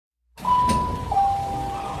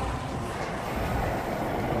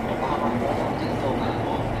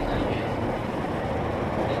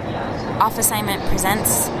Off Assignment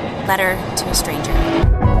presents Letter to a Stranger.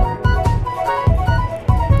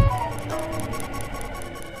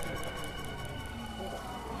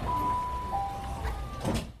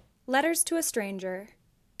 Letters to a Stranger,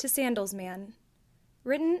 to Sandals Man.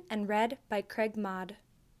 Written and read by Craig Maude.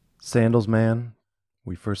 Sandals Man,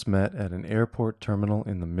 we first met at an airport terminal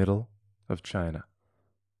in the middle of China.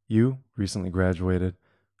 You, recently graduated,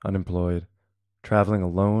 unemployed, traveling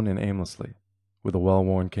alone and aimlessly, with a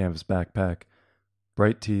well-worn canvas backpack,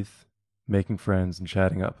 bright teeth, making friends and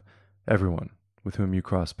chatting up everyone with whom you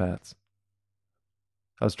cross paths.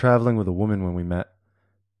 I was traveling with a woman when we met.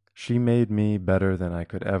 She made me better than I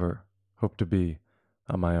could ever hope to be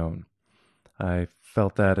on my own. I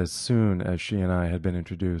felt that as soon as she and I had been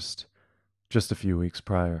introduced, just a few weeks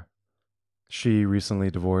prior. She recently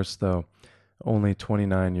divorced, though only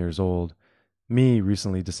 29 years old. Me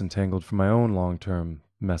recently disentangled from my own long-term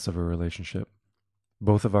mess of a relationship.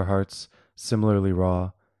 Both of our hearts similarly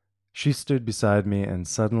raw. She stood beside me, and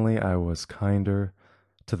suddenly I was kinder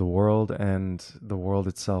to the world, and the world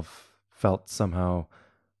itself felt somehow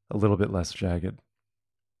a little bit less jagged.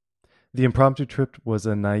 The impromptu trip was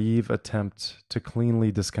a naive attempt to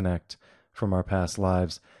cleanly disconnect from our past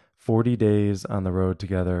lives. 40 days on the road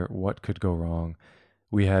together, what could go wrong?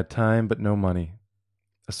 We had time but no money,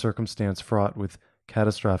 a circumstance fraught with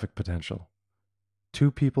catastrophic potential. Two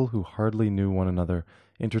people who hardly knew one another,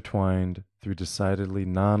 intertwined through decidedly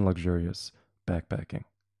non-luxurious backpacking.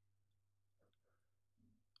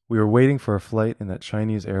 We were waiting for a flight in that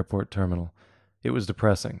Chinese airport terminal. It was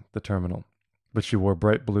depressing, the terminal, but she wore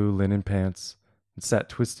bright blue linen pants and sat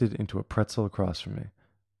twisted into a pretzel across from me.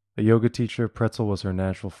 A yoga teacher, pretzel was her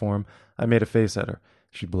natural form. I made a face at her.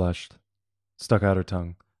 She blushed, stuck out her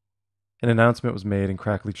tongue. An announcement was made in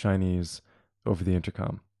crackly Chinese over the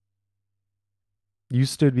intercom. You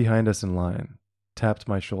stood behind us in line, tapped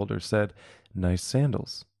my shoulder, said, "Nice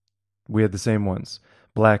sandals." We had the same ones,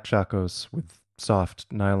 black chacos with soft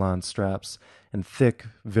nylon straps and thick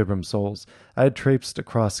Vibram soles. I had traipsed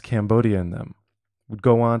across Cambodia in them, would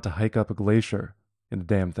go on to hike up a glacier in the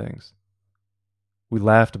damn things. We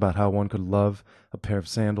laughed about how one could love a pair of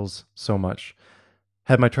sandals so much.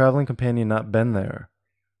 Had my traveling companion not been there,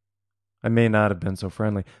 I may not have been so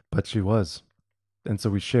friendly, but she was. And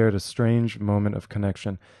so we shared a strange moment of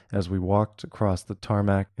connection as we walked across the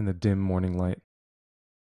tarmac in the dim morning light.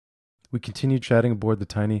 We continued chatting aboard the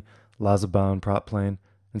tiny Lazabound prop plane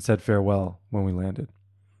and said farewell when we landed.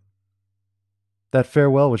 That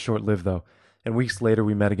farewell was short-lived, though, and weeks later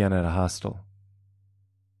we met again at a hostel.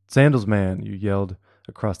 "Sandals Man," you yelled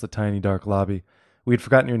across the tiny dark lobby. We had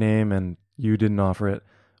forgotten your name, and you didn't offer it.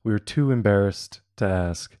 We were too embarrassed to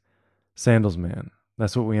ask. "Sandals Man,"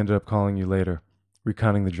 that's what we ended up calling you later,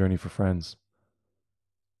 recounting the journey for friends.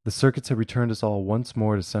 The circuits had returned us all once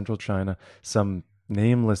more to central China, some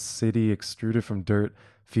nameless city extruded from dirt,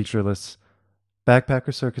 featureless.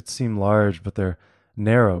 Backpacker circuits seem large, but they're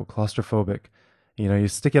narrow, claustrophobic. You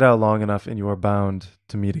stick it out long enough and you are bound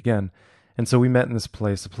to meet again. And so we met in this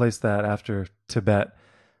place, a place that, after Tibet,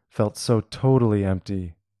 felt so totally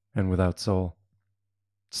empty and without soul.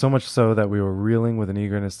 So much so that we were reeling with an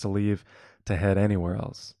eagerness to leave, to head anywhere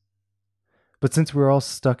else. But since we were all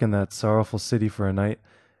stuck in that sorrowful city for a night,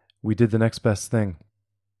 we did the next best thing.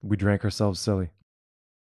 We drank ourselves silly.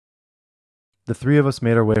 The three of us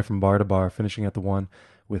made our way from bar to bar, finishing at the one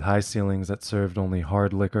with high ceilings that served only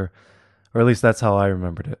hard liquor, or at least that's how I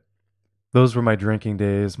remembered it. Those were my drinking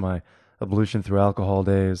days, my ablution through alcohol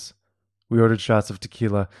days. We ordered shots of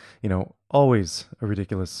tequila, always a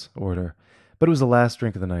ridiculous order. But it was the last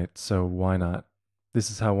drink of the night, so why not?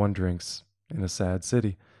 This is how one drinks in a sad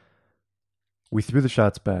city. We threw the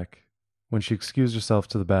shots back. When she excused herself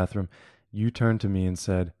to the bathroom, you turned to me and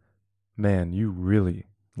said, "Man, you really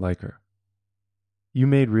like her." You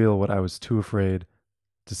made real what I was too afraid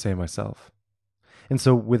to say myself. And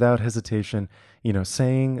so without hesitation,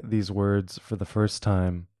 saying these words for the first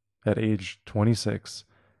time at age 26,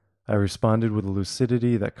 I responded with a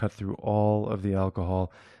lucidity that cut through all of the alcohol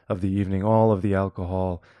of the evening, all of the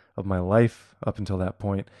alcohol of my life up until that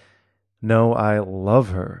point. No, I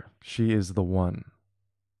love her. She is the one.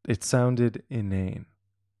 It sounded inane,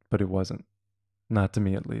 but it wasn't. Not to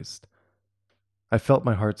me, at least. I felt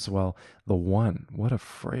my heart swell. The one. What a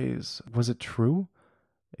phrase. Was it true?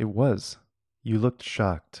 It was. You looked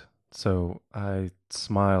shocked, so I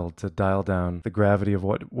smiled to dial down the gravity of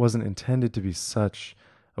what wasn't intended to be such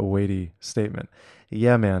a weighty statement.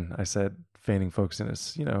 "Yeah, man," I said, feigning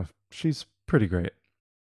folksiness. She's pretty great.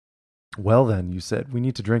 "Well then," you said, "we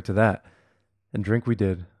need to drink to that." And drink we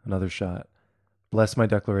did, another shot. Blessed my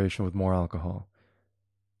declaration with more alcohol.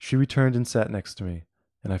 She returned and sat next to me,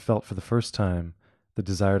 and I felt for the first time the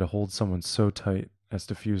desire to hold someone so tight as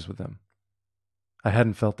to fuse with them. I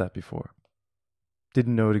hadn't felt that before.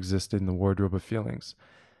 Didn't know it existed in the wardrobe of feelings,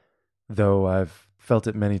 though I've felt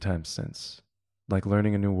it many times since. Like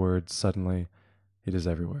learning a new word, suddenly it is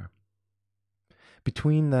everywhere.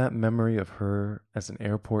 Between that memory of her as an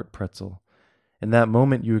airport pretzel and that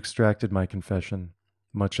moment you extracted my confession,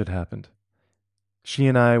 much had happened. She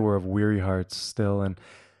and I were of weary hearts still, and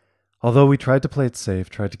although we tried to play it safe,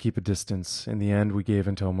 tried to keep a distance, in the end we gave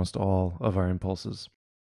in to almost all of our impulses.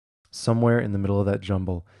 Somewhere in the middle of that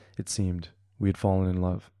jumble, it seemed, we had fallen in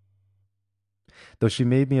love. Though she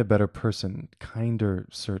made me a better person, kinder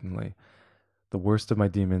certainly, the worst of my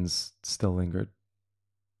demons still lingered.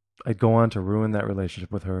 I'd go on to ruin that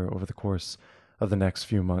relationship with her over the course of the next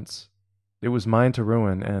few months. It was mine to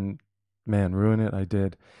ruin, and man, ruin it I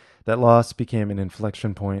did. That loss became an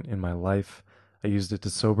inflection point in my life. I used it to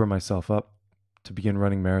sober myself up, to begin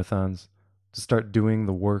running marathons, to start doing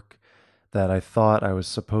the work that I thought I was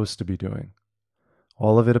supposed to be doing.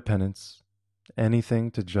 All of it a penance,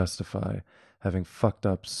 anything to justify having fucked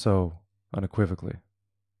up so unequivocally.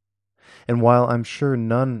 And while I'm sure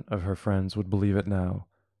none of her friends would believe it now,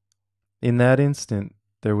 in that instant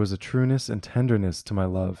there was a trueness and tenderness to my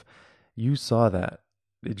love. You saw that.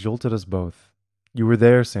 It jolted us both. You were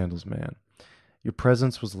there, Sandals man. Your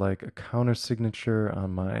presence was like a countersignature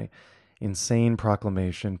on my insane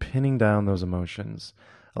proclamation, pinning down those emotions,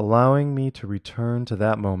 allowing me to return to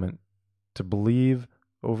that moment, to believe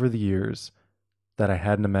over the years that I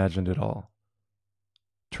hadn't imagined it all.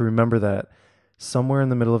 To remember that somewhere in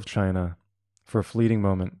the middle of China, for a fleeting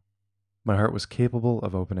moment, my heart was capable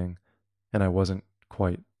of opening, and I wasn't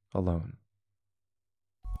quite alone.